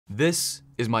This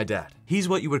is my dad. He's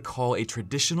what you would call a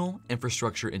traditional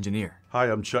infrastructure engineer. Hi,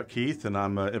 I'm Chuck Keith, and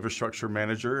I'm an infrastructure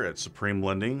manager at Supreme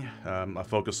Lending. I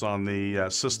focus on the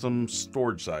system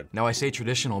storage side. Now I say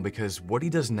traditional because what he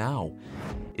does now,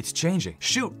 it's changing.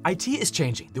 Shoot, IT is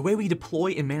changing. The way we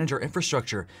deploy and manage our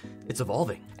infrastructure, it's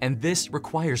evolving. And this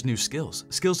requires new skills,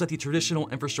 skills that the traditional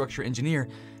infrastructure engineer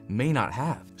may not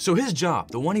have. So his job,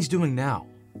 the one he's doing now,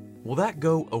 will that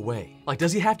go away? Like,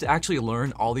 does he have to actually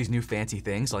learn all these new fancy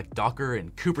things like Docker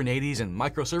and Kubernetes and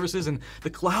microservices and the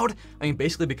cloud? I mean,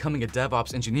 basically becoming a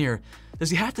DevOps engineer.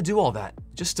 Does he have to do all that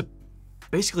just to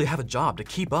basically have a job to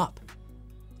keep up?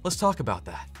 Let's talk about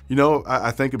that. You know,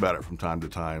 I think about it from time to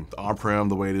time. The on-prem,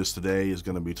 the way it is today, is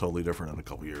going to be totally different in a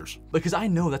couple years. Because I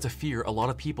know that's a fear a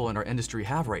lot of people in our industry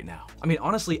have right now. I mean,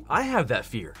 honestly, I have that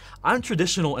fear. I'm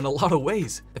traditional in a lot of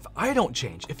ways. If I don't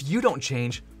change, if you don't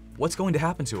change, what's going to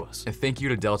happen to us? And thank you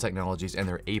to Dell Technologies and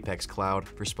their Apex Cloud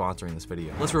for sponsoring this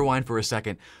video. Let's rewind for a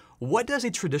second. What does a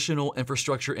traditional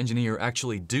infrastructure engineer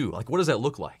actually do? Like, what does that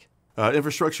look like?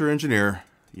 Infrastructure engineer,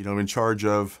 you know, in charge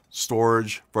of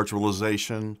storage,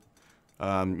 virtualization,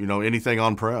 you know, anything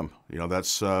on-prem. You know,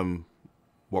 that's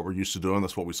what we're used to doing.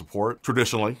 That's what we support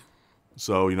traditionally.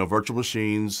 So, you know, virtual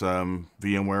machines,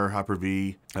 VMware,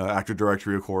 Hyper-V, Active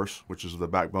Directory, of course, which is the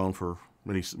backbone for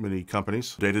many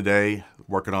companies. Day-to-day,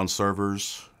 working on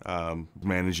servers,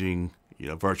 managing, you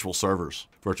know, virtual servers.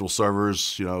 Virtual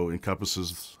servers, you know,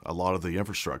 encompasses a lot of the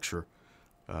infrastructure.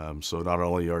 So not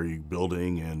only are you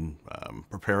building and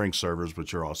preparing servers,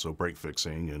 but you're also break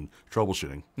fixing and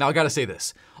troubleshooting. Now I gotta say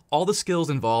this, all the skills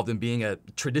involved in being a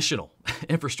traditional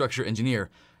infrastructure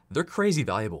engineer, they're crazy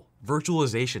valuable.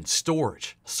 Virtualization,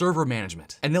 storage, server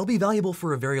management, and they'll be valuable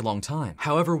for a very long time.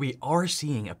 However, we are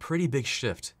seeing a pretty big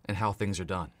shift in how things are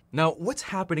done. Now, what's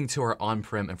happening to our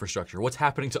on-prem infrastructure? What's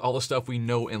happening to all the stuff we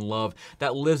know and love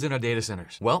that lives in our data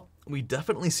centers? Well, we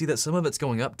definitely see that some of it's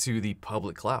going up to the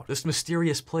public cloud, this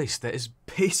mysterious place that is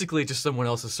basically just someone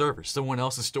else's servers, someone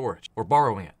else's storage. We're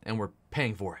borrowing it and we're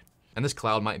paying for it. And this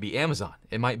cloud might be Amazon,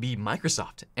 it might be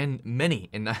Microsoft, and many,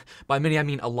 and by many I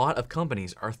mean a lot of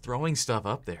companies are throwing stuff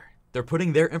up there. They're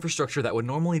putting their infrastructure that would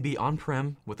normally be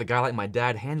on-prem with a guy like my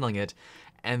dad handling it,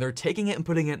 and they're taking it and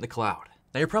putting it in the cloud.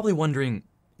 Now you're probably wondering,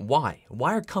 why?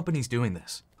 Why are companies doing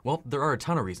this? Well, there are a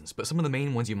ton of reasons, but some of the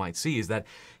main ones you might see is that,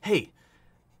 hey,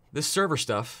 this server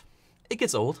stuff, it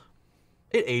gets old,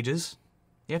 it ages,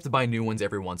 you have to buy new ones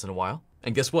every once in a while.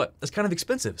 And guess what? It's kind of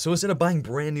expensive. So instead of buying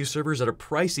brand new servers that are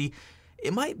pricey,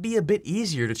 it might be a bit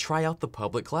easier to try out the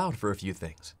public cloud for a few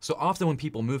things. So often when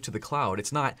people move to the cloud,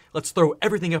 it's not, let's throw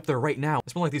everything up there right now.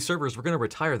 It's more like these servers, we're gonna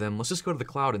retire them, let's just go to the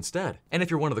cloud instead. And if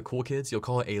you're one of the cool kids, you'll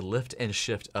call it a lift and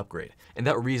shift upgrade. And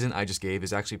that reason I just gave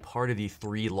is actually part of the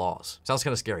 3 laws. Sounds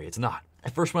kind of scary, it's not.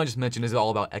 At first one I just mentioned is all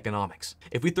about economics.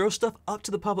 If we throw stuff up to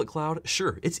the public cloud,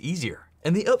 sure, it's easier.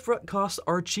 And the upfront costs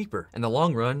are cheaper. In the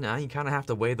long run, now you kind of have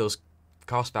to weigh those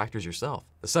cost factors yourself.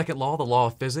 The second law, the law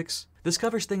of physics, this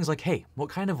covers things like, hey, what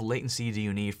kind of latency do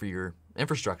you need for your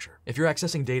infrastructure? If you're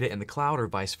accessing data in the cloud or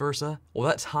vice versa, well,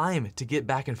 that time to get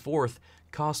back and forth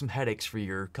cause some headaches for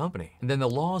your company. And then the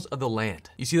laws of the land.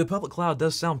 You see, the public cloud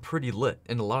does sound pretty lit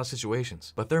in a lot of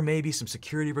situations, but there may be some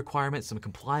security requirements, some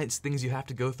compliance things you have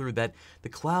to go through that the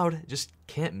cloud just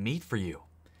can't meet for you.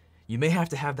 You may have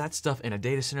to have that stuff in a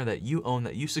data center that you own,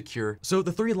 that you secure. So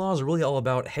the 3 laws are really all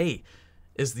about, hey,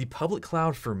 is the public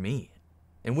cloud for me?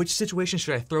 In which situation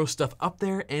should I throw stuff up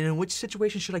there, and in which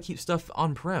situation should I keep stuff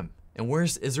on-prem? And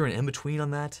is there an in-between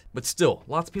on that? But still,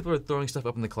 lots of people are throwing stuff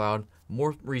up in the cloud.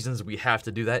 More reasons we have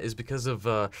to do that is because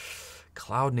of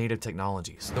cloud-native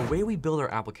technologies. The way we build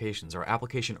our applications, our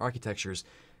application architectures,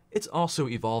 it's also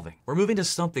evolving. We're moving to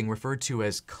something referred to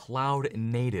as cloud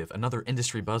native, another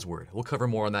industry buzzword. We'll cover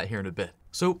more on that here in a bit.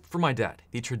 So for my dad,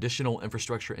 the traditional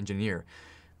infrastructure engineer,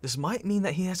 this might mean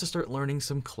that he has to start learning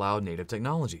some cloud-native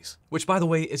technologies, which by the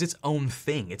way is its own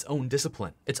thing, its own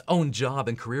discipline, its own job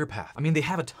and career path. I mean, they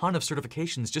have a ton of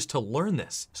certifications just to learn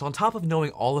this. So on top of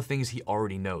knowing all the things he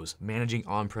already knows, managing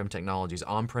on-prem technologies,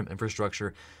 on-prem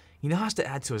infrastructure, he now has to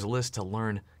add to his list to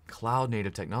learn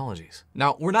cloud-native technologies.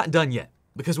 Now, we're not done yet.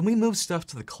 Because when we move stuff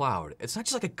to the cloud, it's not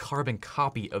just like a carbon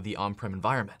copy of the on-prem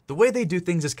environment. The way they do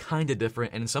things is kinda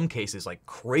different, and in some cases, like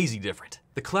crazy different.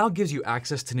 The cloud gives you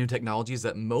access to new technologies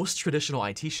that most traditional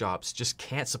IT shops just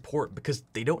can't support because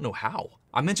they don't know how.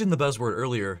 I mentioned the buzzword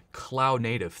earlier, cloud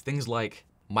native, things like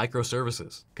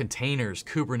microservices, containers,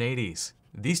 Kubernetes.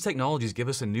 These technologies give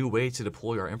us a new way to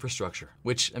deploy our infrastructure,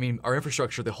 which, I mean, our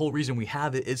infrastructure, the whole reason we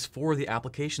have it is for the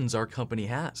applications our company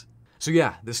has. So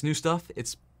yeah, this new stuff,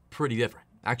 it's pretty different.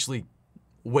 Actually,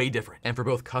 way different. And for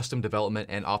both custom development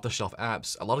and off-the-shelf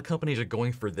apps, a lot of companies are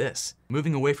going for this,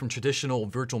 moving away from traditional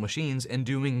virtual machines and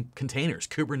doing containers,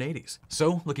 Kubernetes.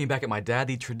 So looking back at my dad,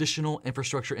 the traditional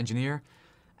infrastructure engineer,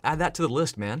 add that to the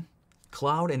list, man.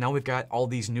 Cloud, and now we've got all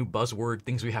these new buzzword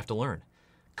things we have to learn.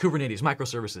 Kubernetes,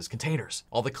 microservices, containers,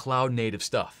 all the cloud native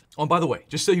stuff. Oh, and by the way,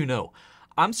 just so you know,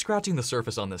 I'm scratching the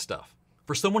surface on this stuff.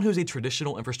 For someone who's a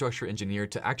traditional infrastructure engineer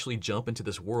to actually jump into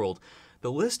this world,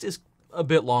 the list is a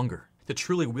bit longer. To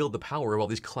truly wield the power of all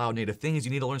these cloud native things,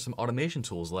 you need to learn some automation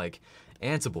tools like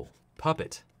Ansible,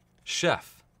 Puppet,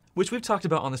 Chef, which we've talked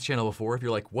about on this channel before. If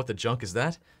you're like, what the junk is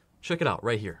that? Check it out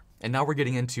right here. And now we're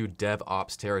getting into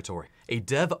DevOps territory. A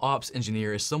DevOps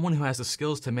engineer is someone who has the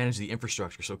skills to manage the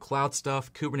infrastructure, so cloud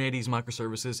stuff, Kubernetes,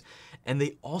 microservices, and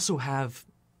they also have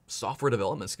software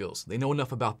development skills. They know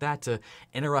enough about that to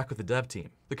interact with the dev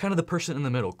team. They're kind of the person in the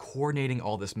middle, coordinating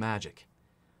all this magic,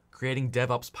 creating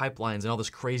DevOps pipelines and all this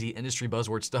crazy industry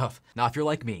buzzword stuff. Now, if you're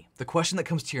like me, the question that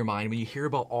comes to your mind when you hear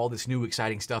about all this new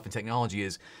exciting stuff and technology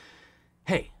is,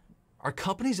 hey, are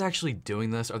companies actually doing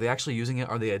this? Are they actually using it?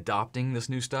 Are they adopting this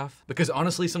new stuff? Because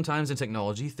honestly, sometimes in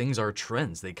technology, things are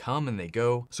trends. They come and they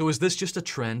go. So is this just a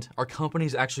trend? Are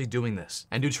companies actually doing this?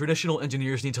 And do traditional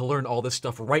engineers need to learn all this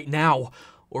stuff right now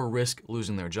or risk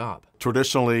losing their job?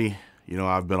 Traditionally,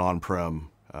 I've been on-prem.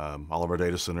 All of our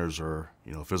data centers are,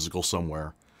 physical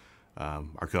somewhere.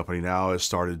 Our company now has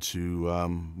started to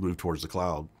move towards the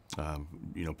cloud,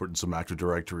 putting some Active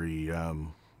Directory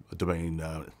domain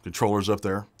controllers up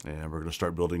there, and we're going to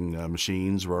start building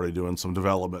machines. We're already doing some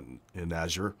development in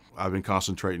Azure. I've been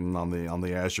concentrating on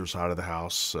the Azure side of the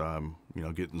house,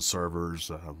 getting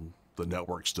servers, the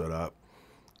network stood up.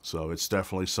 So it's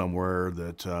definitely somewhere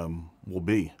that will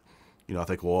be. I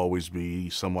think we'll always be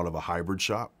somewhat of a hybrid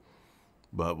shop,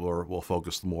 but we'll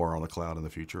focus more on the cloud in the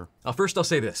future. First, I'll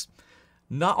say this.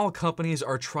 Not all companies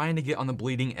are trying to get on the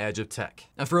bleeding edge of tech,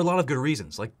 and for a lot of good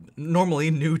reasons. Like normally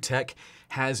new tech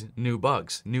has new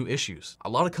bugs, new issues. A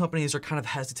lot of companies are kind of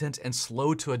hesitant and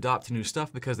slow to adopt new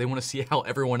stuff because they want to see how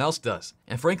everyone else does.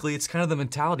 And frankly, it's kind of the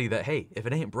mentality that, hey, if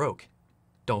it ain't broke,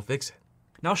 don't fix it.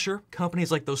 Now sure,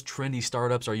 companies like those trendy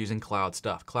startups are using cloud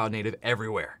stuff, cloud native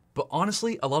everywhere. But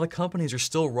honestly, a lot of companies are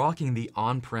still rocking the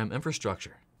on-prem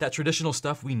infrastructure, that traditional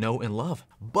stuff we know and love.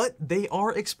 But they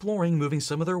are exploring moving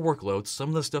some of their workloads, some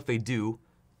of the stuff they do,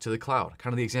 to the cloud.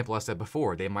 Kind of the example I said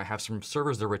before, they might have some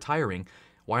servers they're retiring.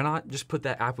 Why not just put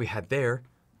that app we had there,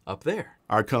 up there?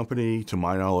 Our company, to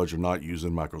my knowledge, are not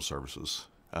using microservices.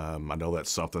 I know that's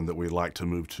something that we'd like to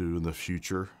move to in the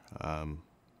future,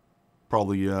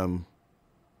 probably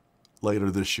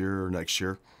later this year or next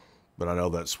year, but I know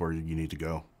that's where you need to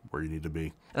go, where you need to be.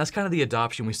 And that's kind of the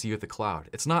adoption we see with the cloud.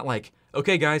 It's not like,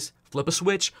 okay guys, flip a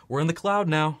switch, we're in the cloud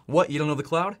now. What, you don't know the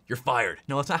cloud? You're fired.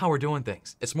 No, that's not how we're doing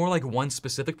things. It's more like one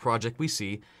specific project we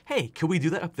see, hey, could we do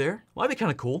that up there? Well, that'd be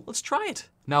kind of cool, let's try it.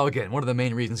 Now again, one of the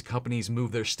main reasons companies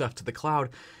move their stuff to the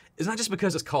cloud is not just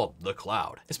because it's called the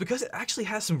cloud. It's because it actually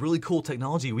has some really cool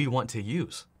technology we want to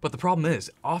use. But the problem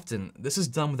is, often this is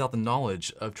done without the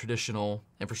knowledge of traditional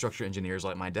infrastructure engineers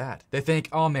like my dad. They think,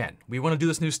 oh man, we want to do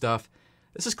this new stuff.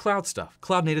 This is cloud stuff,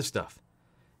 cloud native stuff.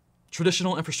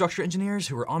 Traditional infrastructure engineers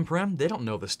who are on-prem, they don't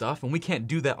know this stuff, and we can't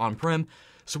do that on-prem,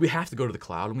 so we have to go to the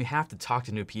cloud and we have to talk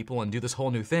to new people and do this whole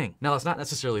new thing. Now, that's not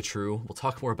necessarily true. We'll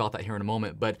talk more about that here in a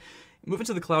moment, but moving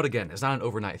to the cloud again is not an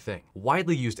overnight thing.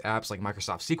 Widely used apps like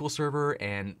Microsoft SQL Server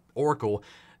and Oracle,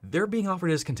 they're being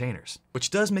offered as containers, which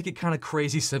does make it kind of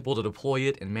crazy simple to deploy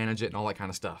it and manage it and all that kind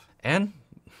of stuff. And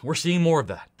we're seeing more of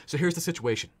that. So here's the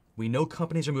situation. We know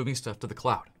companies are moving stuff to the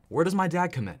cloud. Where does my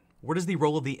dad come in? Where does the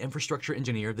role of the infrastructure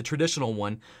engineer, the traditional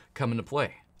one, come into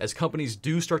play? As companies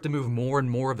do start to move more and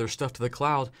more of their stuff to the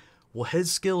cloud, will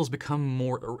his skills become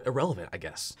more irrelevant, I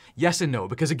guess? Yes and no,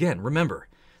 because again, remember,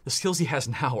 the skills he has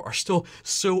now are still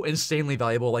so insanely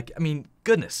valuable. Like, I mean,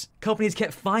 goodness, companies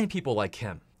can't find people like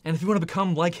him. And if you want to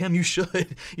become like him, you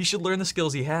should. You should learn the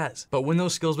skills he has. But when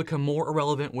those skills become more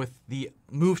irrelevant with the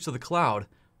move to the cloud,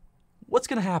 what's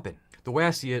going to happen? The way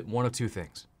I see it, one of two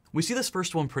things. We see this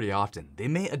first one pretty often. They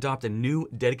may adopt a new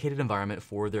dedicated environment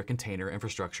for their container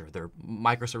infrastructure, their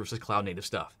microservices cloud native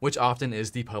stuff, which often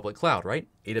is the public cloud, right?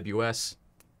 AWS,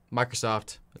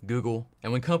 Microsoft, Google.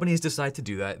 And when companies decide to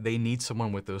do that, they need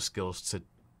someone with those skills to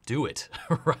do it,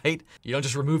 right? You don't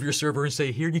just remove your server and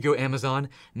say, here you go, Amazon,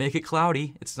 make it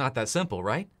cloudy. It's not that simple,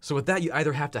 right? So with that, you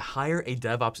either have to hire a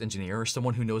DevOps engineer or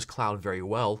someone who knows cloud very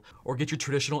well, or get your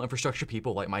traditional infrastructure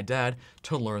people like my dad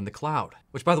to learn the cloud.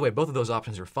 Which, by the way, both of those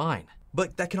options are fine.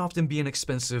 But that can often be an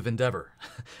expensive endeavor,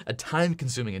 a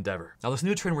time-consuming endeavor. Now, this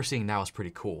new trend we're seeing now is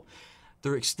pretty cool.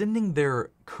 They're extending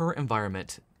their current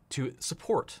environment to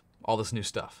support all this new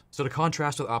stuff. So to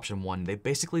contrast with option one, they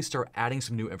basically start adding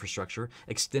some new infrastructure,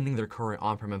 extending their current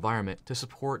on-prem environment to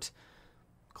support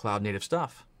cloud native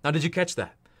stuff. Now, did you catch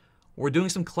that? We're doing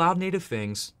some cloud native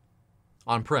things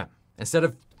on-prem. Instead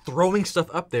of throwing stuff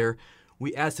up there,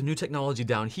 we add some new technology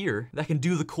down here that can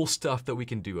do the cool stuff that we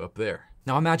can do up there.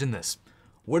 Now imagine this.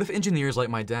 What if engineers like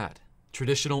my dad,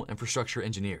 traditional infrastructure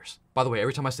engineers? By the way,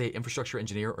 every time I say infrastructure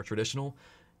engineer or traditional,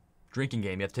 drinking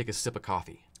game, you have to take a sip of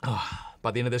coffee.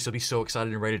 By the end of this, you'll be so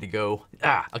excited and ready to go.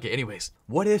 Okay, anyways.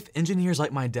 What if engineers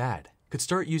like my dad could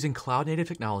start using cloud native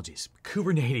technologies,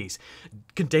 Kubernetes,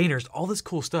 containers, all this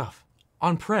cool stuff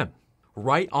on-prem,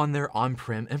 right on their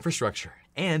on-prem infrastructure,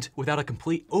 and without a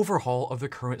complete overhaul of their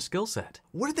current skill set?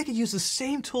 What if they could use the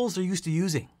same tools they're used to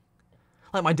using?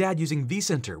 Like my dad using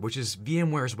vCenter, which is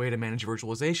VMware's way to manage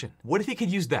virtualization. What if he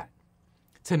could use that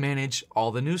to manage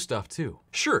all the new stuff too?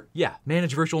 Sure, yeah,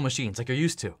 manage virtual machines like you're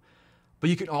used to, but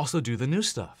you can also do the new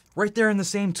stuff right there in the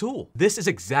same tool. This is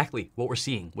exactly what we're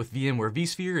seeing with VMware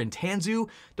vSphere and Tanzu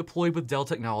deployed with Dell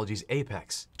Technologies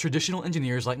Apex. Traditional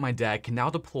engineers like my dad can now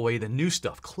deploy the new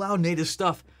stuff, cloud native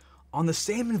stuff, on the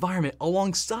same environment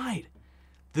alongside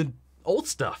the old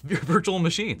stuff, virtual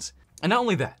machines. And not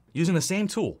only that, using the same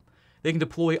tool, they can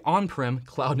deploy on-prem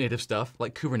cloud native stuff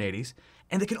like Kubernetes,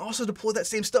 and they can also deploy that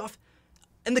same stuff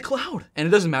in the cloud. And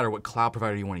it doesn't matter what cloud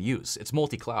provider you want to use. It's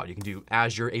multi-cloud. You can do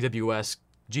Azure, AWS,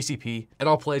 GCP, it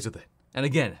all plays with it. And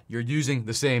again, you're using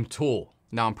the same tool.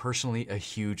 Now, I'm personally a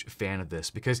huge fan of this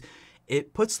because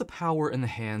it puts the power in the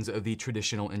hands of the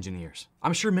traditional engineers.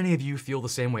 I'm sure many of you feel the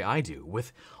same way I do.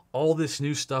 With all this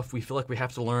new stuff we feel like we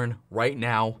have to learn right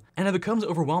now, and it becomes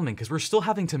overwhelming because we're still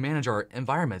having to manage our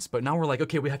environments, but now we're like,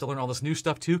 okay, we have to learn all this new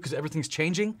stuff too because everything's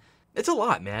changing. It's a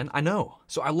lot, man, I know.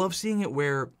 So I love seeing it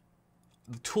where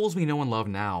the tools we know and love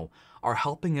now are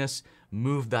helping us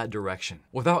move that direction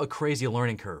without a crazy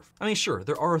learning curve. I mean, sure,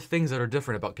 there are things that are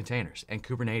different about containers and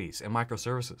Kubernetes and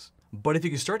microservices, but if you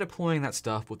can start deploying that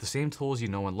stuff with the same tools you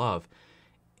know and love,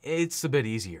 it's a bit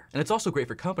easier. And it's also great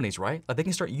for companies, right? Like they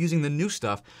can start using the new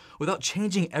stuff without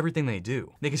changing everything they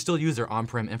do. They can still use their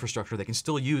on-prem infrastructure, they can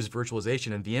still use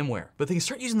virtualization and VMware, but they can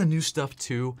start using the new stuff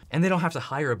too, and they don't have to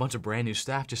hire a bunch of brand new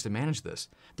staff just to manage this.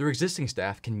 Their existing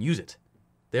staff can use it.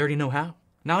 They already know how.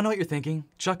 Now I know what you're thinking.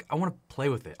 Chuck, I want to play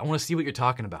with it. I want to see what you're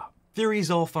talking about.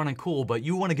 Theory's all fun and cool, but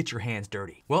you want to get your hands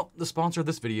dirty. Well, the sponsor of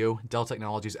this video, Dell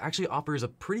Technologies, actually offers a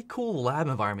pretty cool lab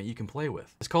environment you can play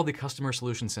with. It's called the Customer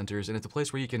Solution Centers, and it's a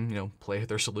place where you can, play with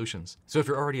their solutions. So if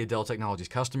you're already a Dell Technologies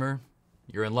customer,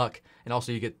 you're in luck. And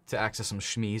also you get to access some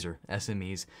SMEs or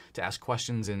SMEs to ask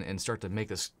questions and start to make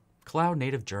this cloud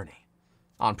native journey.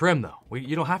 On-prem though,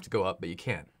 you don't have to go up, but you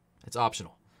can. It's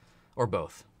optional. Or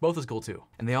both. Both is cool too.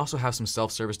 And they also have some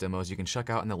self-service demos you can check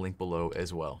out in the link below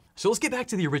as well. So let's get back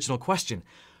to the original question.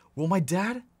 Will my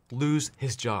dad lose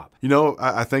his job?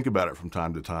 I think about it from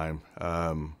time to time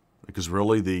because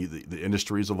really the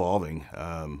industry is evolving.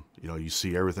 You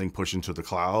see everything pushing to the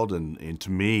cloud, and to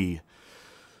me,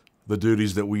 the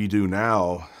duties that we do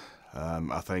now,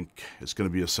 I think it's going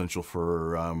to be essential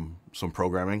for some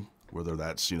programming, whether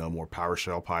that's more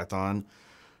PowerShell, Python.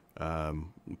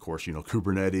 Of course,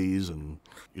 Kubernetes and,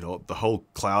 the whole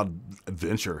cloud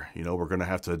adventure, we're going to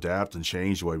have to adapt and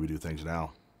change the way we do things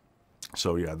now.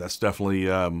 So yeah, that's definitely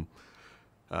one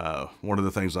of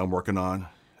the things I'm working on.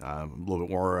 A little bit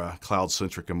more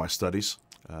cloud-centric in my studies.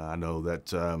 I know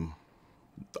that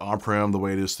on-prem, the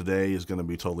way it is today, is going to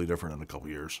be totally different in a couple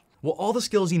years. Well, all the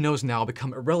skills he knows now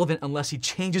become irrelevant unless he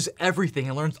changes everything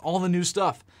and learns all the new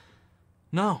stuff.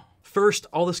 No. First,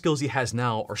 all the skills he has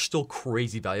now are still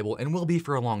crazy valuable and will be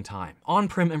for a long time.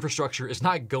 On-prem infrastructure is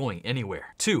not going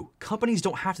anywhere. 2, companies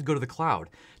don't have to go to the cloud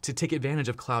to take advantage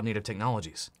of cloud-native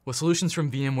technologies. With solutions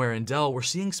from VMware and Dell, we're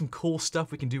seeing some cool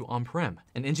stuff we can do on-prem,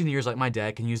 and engineers like my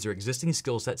dad can use their existing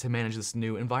skill set to manage this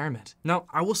new environment. Now,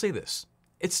 I will say this.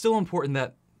 It's still important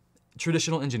that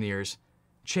traditional engineers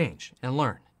change and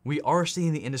learn. We are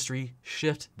seeing the industry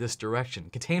shift this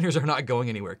direction. Containers are not going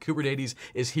anywhere. Kubernetes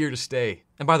is here to stay.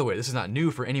 And by the way, this is not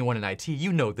new for anyone in IT.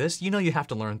 You know this. You know you have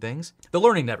to learn things. The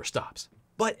learning never stops.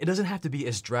 But it doesn't have to be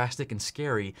as drastic and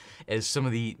scary as some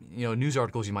of the news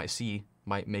articles you might see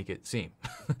might make it seem.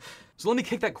 So let me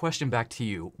kick that question back to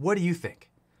you. What do you think?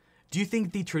 Do you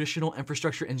think the traditional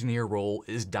infrastructure engineer role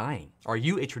is dying? Are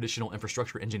you a traditional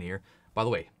infrastructure engineer? By the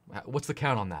way, what's the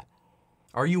count on that?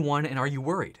 Are you one, and are you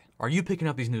worried? Are you picking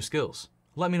up these new skills?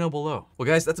 Let me know below. Well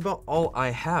guys, that's about all I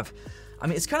have. I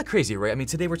mean, it's kind of crazy, right? I mean,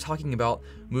 today we're talking about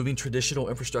moving traditional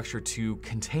infrastructure to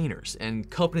containers, and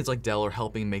companies like Dell are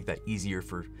helping make that easier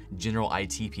for general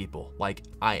IT people like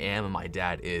I am and my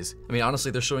dad is. I mean,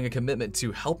 honestly, they're showing a commitment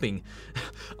to helping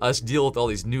us deal with all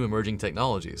these new emerging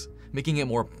technologies, making it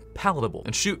more palatable.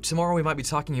 And shoot, tomorrow we might be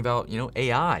talking about,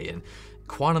 AI and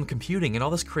quantum computing and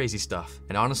all this crazy stuff.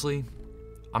 And honestly,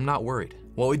 I'm not worried.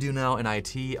 What we do now in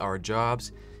IT, our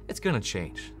jobs, it's gonna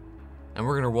change. And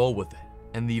we're gonna roll with it.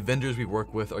 And the vendors we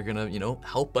work with are gonna,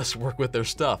 help us work with their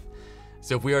stuff.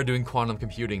 So if we are doing quantum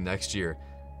computing next year,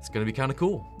 it's gonna be kind of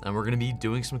cool. And we're gonna be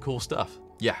doing some cool stuff.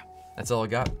 Yeah, that's all I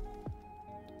got.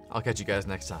 I'll catch you guys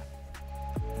next time.